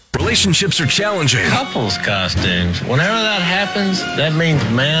relationships are challenging. Couples costumes. Whenever that happens, that means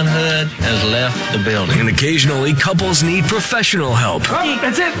manhood has left the building. And occasionally, couples need professional help. Oh,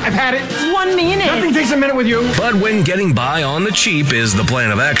 that's it. I've had it. 1 minute. Nothing takes a minute with you. But when getting by on the cheap is the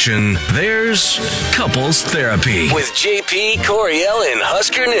plan of action, there's couples therapy. With JP, Coriel, and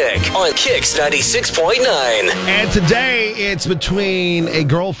Husker Nick on Kicks 96.9. And today, it's between a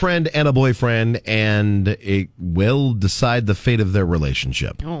girlfriend and a boyfriend, and it will decide the fate of their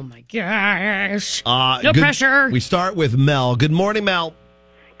relationship. Oh, my gosh. No pressure. We start with Mel. Good morning, Mel.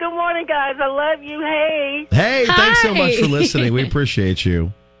 Good morning, guys. I love you. Hey. Hey, Hi. thanks so much for listening. We appreciate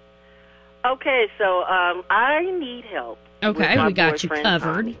you. Okay, so I need help. Okay, with my we got you boyfriend,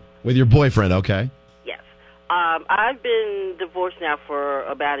 covered. Tommy. With your boyfriend, okay? Yes. I've been divorced now for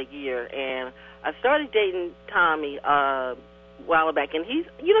about a year, and I started dating Tommy a while back, and he's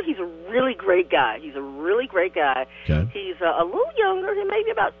a really great guy. He's a really great guy. Okay. He's a little younger,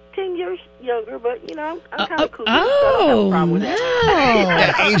 maybe about 10 years younger, but, I'm kind of cool. so I don't have a Oh, problem with that.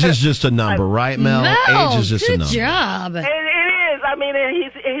 no. Yeah, age is just a number, right, Mel? No, Age is just a good number. job. It is. I mean,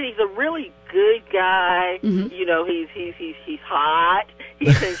 he's a really good guy. Mm-hmm. He's hot.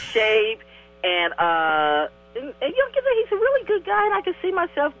 He's in shape, and he's a really good guy, and I can see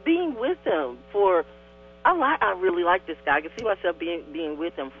myself being with him for. I really like this guy. I can see myself being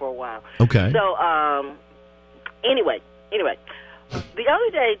with him for a while. Okay. So, anyway, the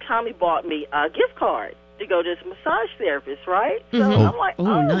other day Tommy bought me a gift card to go to this massage therapist, right? So I'm like,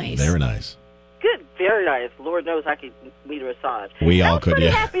 Oh, nice. Very nice. good, very nice. Lord knows I could need a massage. We all I was could, pretty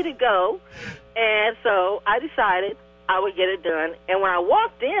yeah. happy to go, and so I decided I would get it done. And when I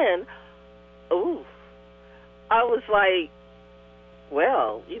walked in, I was like,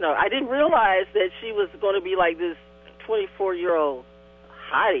 well, I didn't realize that she was going to be like this 24-year-old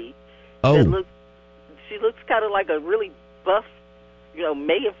hottie. Oh. She looks kind of like a really buff,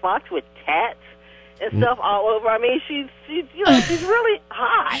 Megan Fox with tats and stuff all over. I mean, she's really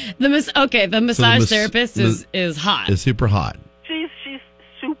hot. The massage therapist is hot. Is super hot. She's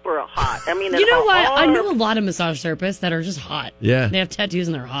super hot. I mean, You know her what? I arms- know a lot of massage therapists that are just hot. Yeah. They have tattoos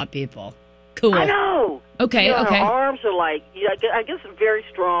and they're hot people. Cool. I know. Okay, okay. Her arms are like, I guess very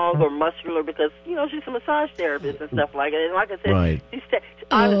strong or muscular because, she's a massage therapist and stuff like that. And like I said, Right.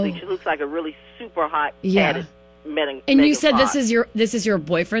 honestly, she looks like a really super hot tatted Megan. And you Megan said Fox. this is your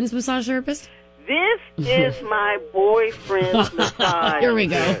boyfriend's massage therapist? This is my boyfriend's massage. Here we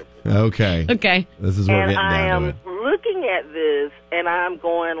go. therapist. Okay. Okay. This is where we're And getting I down to am it. looking at this, and I'm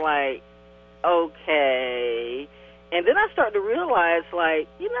going like, okay. And then I start to realize, like,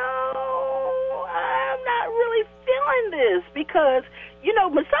 I'm not really feeling this because,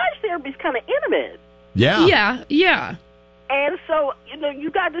 massage therapy is kind of intimate. Yeah. Yeah. And so, you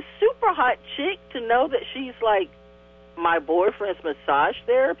got this super hot chick to know that she's like my boyfriend's massage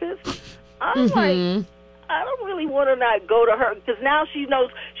therapist. I'm like, I don't really want to not go to her because now she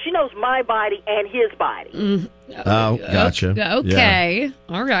knows my body and his body. Oh, gotcha. Okay. Yeah.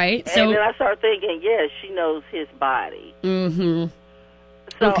 All right. And So then I start thinking, yeah, she knows his body. mm-hmm.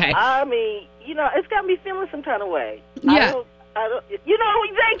 So, Okay. I mean, it's got me feeling some kind of way. Yeah. I don't,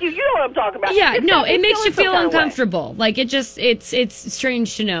 thank you. You know what I'm talking about. Yeah, It's no, got me it makes you feeling some feel kind of way. uncomfortable. Like it's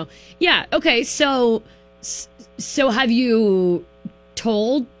strange to know. Yeah, okay. So have you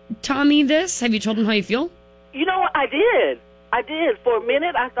told Tommy this? Have you told him how you feel? You know what? I did. For a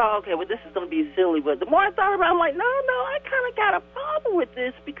minute, I thought, okay, well, this is going to be silly. But the more I thought about it, I'm like, no, I kind of got a problem with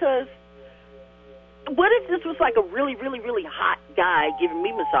this because what if this was like a really, really, really hot guy giving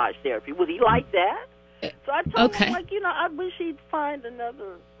me massage therapy? Would he like that? So I told him, like, I wish he'd find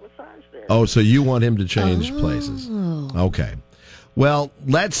another massage therapist. Oh, so you want him to change places. Oh. Okay. Well,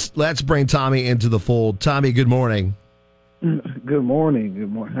 let's bring Tommy into the fold. Tommy, good morning. Good morning.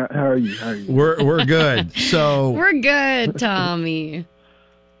 Good morning. How are you? We're good. So We're good, Tommy.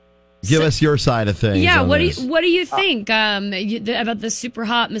 give us your side of things. Yeah, on what this. do you think about this super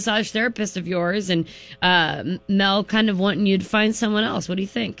hot massage therapist of yours and Mel kind of wanting you to find someone else? What do you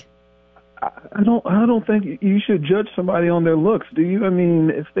think? I don't think you should judge somebody on their looks, do you? I mean,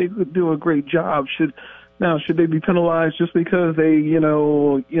 if they could do a great job, should they be penalized just because they,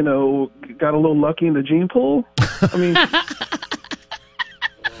 got a little lucky in the gene pool? I mean,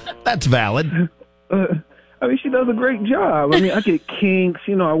 That's valid. she does a great job. I mean, I get kinks.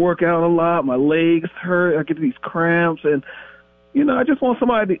 I work out a lot. My legs hurt. I get these cramps, and I just want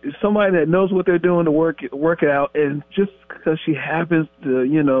somebody that knows what they're doing to work it out. And just because she happens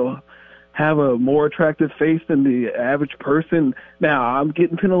to, have a more attractive face than the average person, now I'm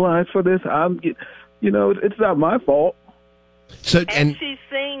getting penalized for this. It's not my fault. So And she's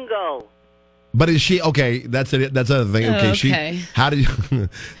single. But is she okay? That's it. That's another thing. Okay, Okay. How did you?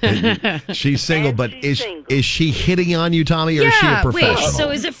 She's single, And but she's single. is she hitting on you, Tommy, or is she a Yeah, professional? wait, so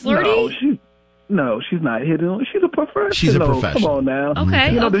is it flirty? No, she's not hitting on. She's a professional. She's a professional. Come on now.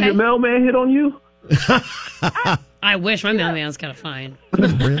 Okay, Does your mailman hit on you? I wish my mailman's kind of fine.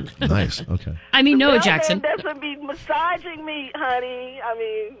 Nice. Okay. I mean, Noah Mailman Jackson. doesn't be massaging me, honey. I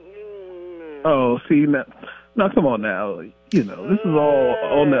mean, Oh, see now, come on now. You know, this is all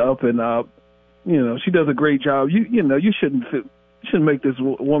on the up and up. You know, she does a great job. You know, you shouldn't make this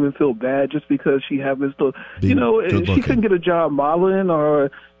woman feel bad just because she happens to. You know, she couldn't get a job modeling or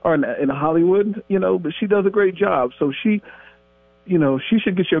in Hollywood. You know, but she does a great job. So she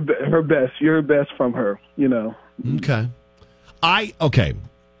should get your best from her. You know. Okay.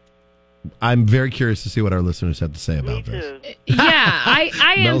 I'm very curious to see what our listeners have to say about this. Yeah, I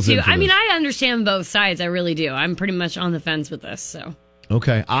am Mel's in too. for I mean, this. I understand both sides. I really do. I'm pretty much on the fence with this. So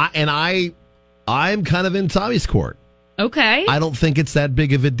Okay. I'm kind of in Tommy's court. okay, I don't think it's that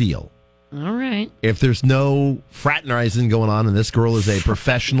big of a deal. all right. If there's no fraternizing going on and this girl is a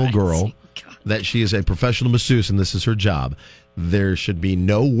professional girl, God. that she is a professional masseuse and this is her job, there should be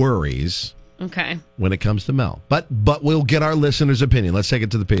no worries Okay. when it comes to Mel. But we'll get our listeners' opinion. Let's take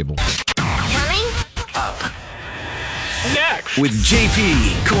it to the people. With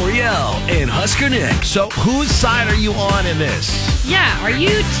JP, Coriel, and Husker Nick. So whose side are you on in this? Yeah, are you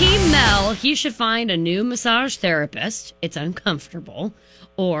Team Mel? He should find a new massage therapist. It's uncomfortable.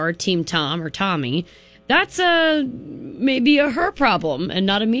 Or Team Tom or Tommy. That's maybe a her problem and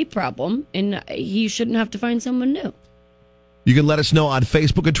not a me problem. And he shouldn't have to find someone new. You can let us know on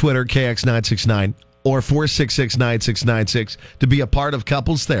Facebook and Twitter, KX969 or 466-9696 to be a part of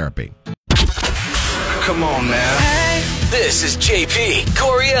couples therapy. Come on, man. This is JP,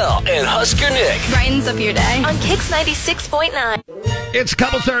 Coriel, and Husker Nick. Brightens up your day on Kix 96.9. It's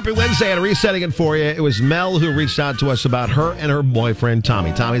Couples Therapy Wednesday, and resetting it for you. It was Mel who reached out to us about her and her boyfriend,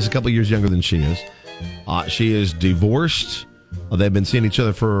 Tommy. Tommy's a couple years younger than she is. She is divorced. They've been seeing each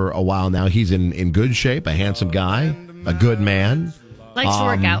other for a while now. He's in good shape, a handsome guy, a good man. Likes to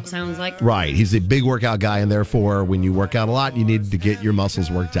work out, sounds like. Right. He's a big workout guy, and therefore, when you work out a lot, you need to get your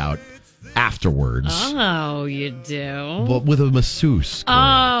muscles worked out afterwards. Oh, you do? But with a masseuse.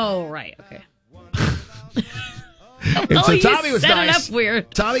 Oh, right. Okay. And so you Tommy was set nice. it up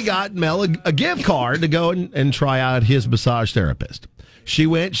weird. Tommy got Mel a gift card to go and try out his massage therapist. She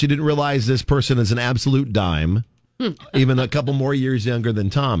went. She didn't realize this person is an absolute dime. Even a couple more years younger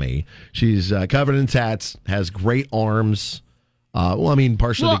than Tommy. She's covered in tats, has great arms.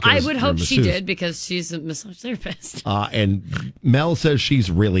 Partially Well, because I would you're a hope she masseuse. did because she's a massage therapist. And Mel says she's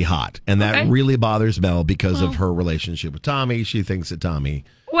really hot, and that Okay. really bothers Mel because of her relationship with Tommy. She thinks that Tommy.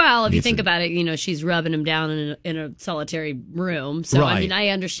 Well, if you needs think to- about it, she's rubbing him down in a solitary room. So, I Right. mean, I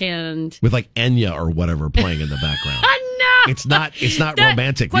understand. with like Enya or whatever playing in the background. No! It's not That-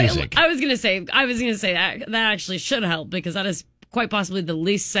 romantic quite- music. I was gonna say that actually should help because that is quite possibly the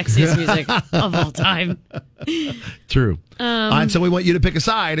least sexiest music of all time. True. All right, so we want you to pick a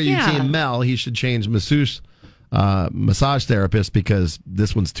side. Are you Yeah. Team Mel? He should change massage therapist because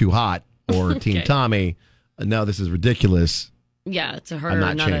this one's too hot. Or Team Okay. Tommy, no, this is ridiculous. Yeah, it's a her, I'm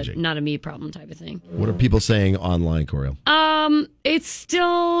not not changing. a me problem type of thing. What are people saying online, Coriel?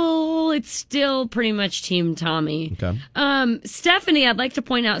 It's still pretty much Team Tommy. Okay. Stephanie, I'd like to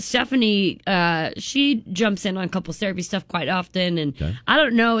point out, Stephanie, she jumps in on couples therapy stuff quite often. And Okay. I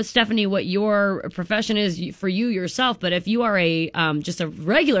don't know, Stephanie, what your profession is for you yourself, but if you are just a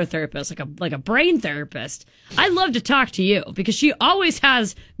regular therapist, like a brain therapist, I'd love to talk to you because she always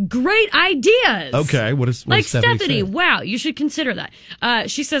has great ideas. Okay. What is Like Stephanie Stephanie, say? wow, you should consider that.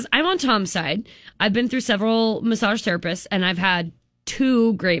 She says, I'm on Tom's side. I've been through several massage therapists and I've had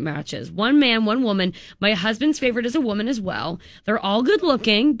 2 great matches. One man, one woman. My husband's favorite is a woman as well. They're all good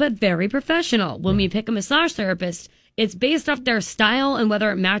looking, but very professional. When we pick a massage therapist, it's based off their style and whether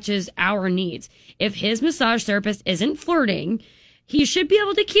it matches our needs. If his massage therapist isn't flirting, he should be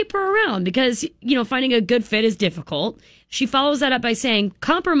able to keep her around because, finding a good fit is difficult. She follows that up by saying,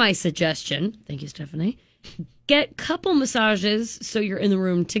 compromise suggestion. Thank you, Stephanie. Get couple massages so you're in the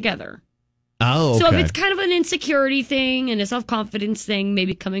room together. Oh, okay. So if it's kind of an insecurity thing and a self-confidence thing,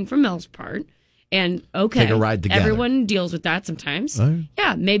 maybe coming from Mel's part, and okay, Take a ride together. everyone deals with that sometimes. All right.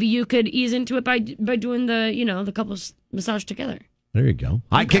 Yeah, maybe you could ease into it by doing the couples massage together. There you go.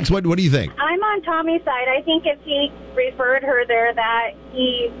 Hi, Kix. What do you think? I'm on Tommy's side. I think if he referred her there, that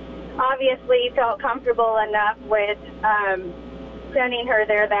he obviously felt comfortable enough with sending her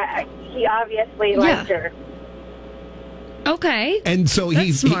there that he obviously liked her. Okay. And so That's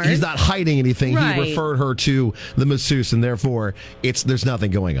he's smart. he's not hiding anything. Right. He referred her to the masseuse, and therefore there's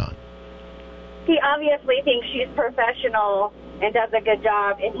nothing going on. he obviously thinks she's professional and does a good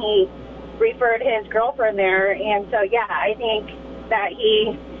job, and he referred his girlfriend there. And so, yeah, I think that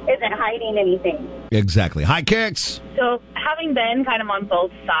he isn't hiding anything. Exactly. Hi, Kicks. So having been kind of on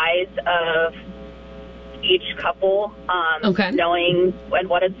both sides of each couple, knowing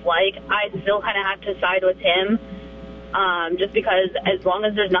what it's like, I still kind of have to side with him, just because as long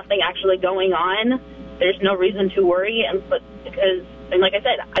as there's nothing actually going on, there's no reason to worry. And like I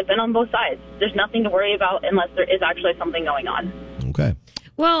said, I've been on both sides. There's nothing to worry about unless there is actually something going on. Okay.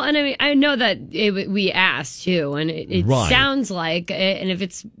 Well, and I mean, I know that we asked too, and it Right. sounds like, and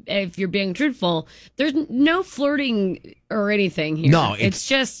if you're being truthful, there's no flirting or anything here. No, it's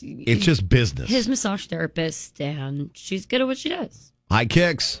just business. His massage therapist, and she's good at what she does. Hi,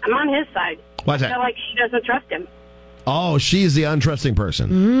 Kicks. I'm on his side. What's I that? feel like she doesn't trust him. Oh, she's the untrusting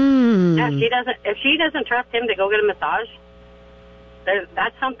person. Yeah, if she doesn't trust him to go get a massage,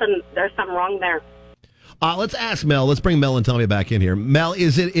 there's something wrong there. Let's ask Mel. Let's bring Mel and Tommy back in here. Mel,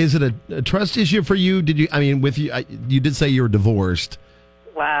 is it a trust issue for you? You did say you were divorced.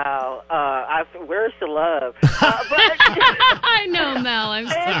 Wow. Where's the love? I know, Mel. I'm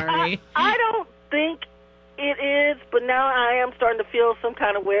sorry. I don't think it is, but now I am starting to feel some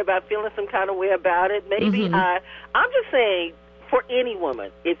kind of way about it. Maybe I'm just saying, for any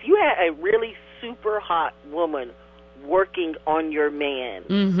woman, if you had a really super hot woman working on your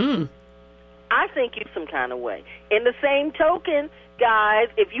man, I think you some kind of way. In the same token, guys,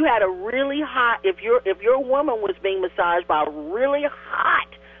 if you had a really hot, if your woman was being massaged by a really hot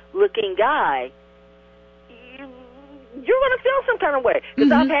looking guy, you're going to feel some kind of way.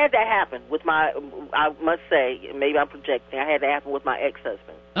 Because I've had that happen with I must say, maybe I'm projecting, I had that happen with my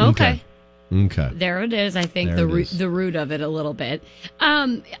ex-husband. Okay. Okay. There it is. I think There the root of it a little bit.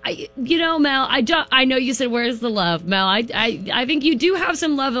 Mel, I know you said, where's the love, Mel? I think you do have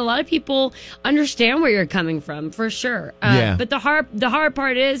some love. A lot of people understand where you're coming from, for sure. Yeah. But the hard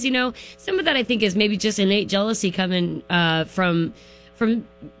part is, some of that I think is maybe just innate jealousy coming from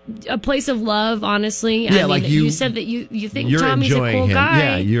a place of love, honestly. Yeah, I mean, like you said that you think you're Tommy's a enjoying cool him. guy.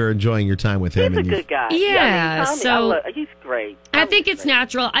 Yeah, you're enjoying your time with him. He's a good guy. Yeah, Tommy, so he's great. I think it's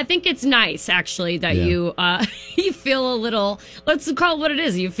natural. I think it's nice, actually, that you feel a little, let's call it what it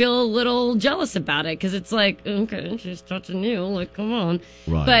is. You feel a little jealous about it because it's like, okay, she's touching you. Like, come on.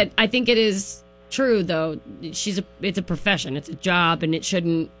 Right. But I think it is true, though. It's a profession. It's a job, and it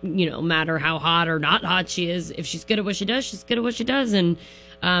shouldn't, matter how hot or not hot she is. If she's good at what she does, she's good at what she does. And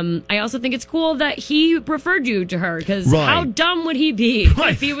I also think it's cool that he referred you to her, because how dumb would he be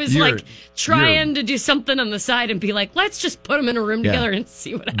if he was trying to do something on the side and be like, let's just put them in a room together and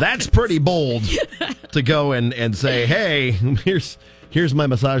see what happens. That's pretty bold to go and say, hey, here's my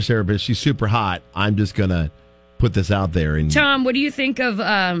massage therapist. She's super hot. I'm just going to put this out there. And Tom, what do you think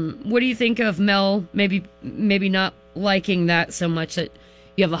of Mel maybe not liking that so much, that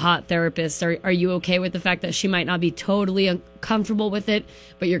you have a hot therapist? Are you okay with the fact that she might not be totally uncomfortable with it,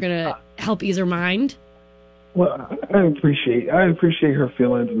 but you're going to help ease her mind? Well, I appreciate her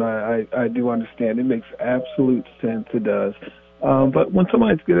feelings, and I do understand. It makes absolute sense. It does. But when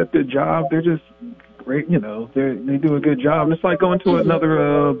somebody's good at their job, they're just great. They do a good job. And it's like going to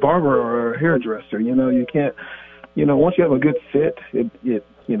another barber or a hairdresser. You can't. Once you have a good fit,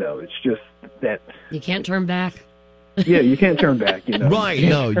 it's just that you can't turn back. Yeah, you can't turn back. Right?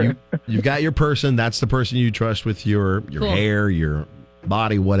 No, you've got your person. That's the person you trust with your hair, your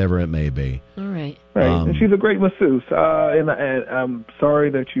body, whatever it may be. All right. Right, and she's a great masseuse. And I'm sorry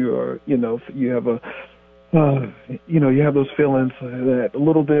that you are. You have you have those feelings, that a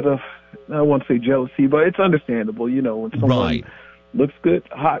little bit of, I won't say jealousy, but it's understandable. When someone looks good,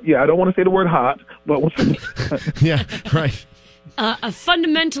 hot. Yeah, I don't want to say the word hot, but yeah, right. A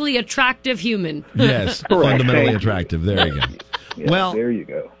fundamentally attractive human. Yes, fundamentally attractive. There you go. Yeah, well, there you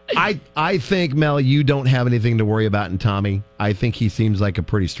go. I think, Mel, you don't have anything to worry about in Tommy. I think he seems like a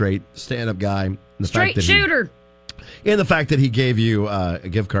pretty straight stand-up guy. Straight shooter. And the fact that he gave you a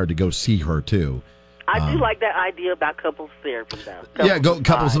gift card to go see her, too. I do like that idea about couples therapy, though.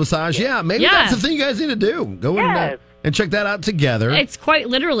 Couples massage. Yeah, maybe that's the thing you guys need to do. Go in and check that out together. It's quite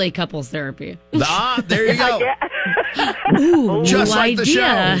literally couples therapy. There you go. Ooh, just like idea. The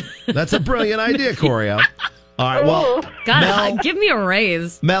show. That's a brilliant idea, Coria. All right, well, God, Mel, give me a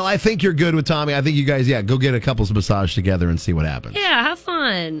raise. Mel, I think you're good with Tommy. I think you guys, go get a couples massage together and see what happens. Yeah, have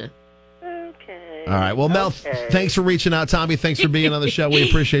fun. Okay. All right. Well, Mel, thanks for reaching out. Tommy, thanks for being on the show. We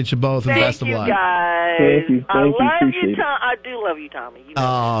appreciate you both, and best of luck. Guys. Thank you. I love you, Tom. I do love you, Tommy.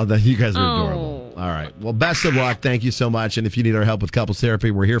 You guys are adorable. All right. Well, best of luck. Thank you so much. And if you need our help with couples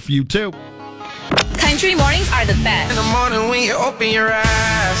therapy, we're here for you, too. Country mornings are the best. In the morning when you open your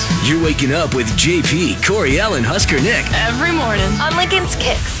eyes. You're waking up with JP, Coriel, and Husker Nick. Every morning. On Lincoln's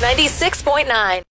Kicks 96.9.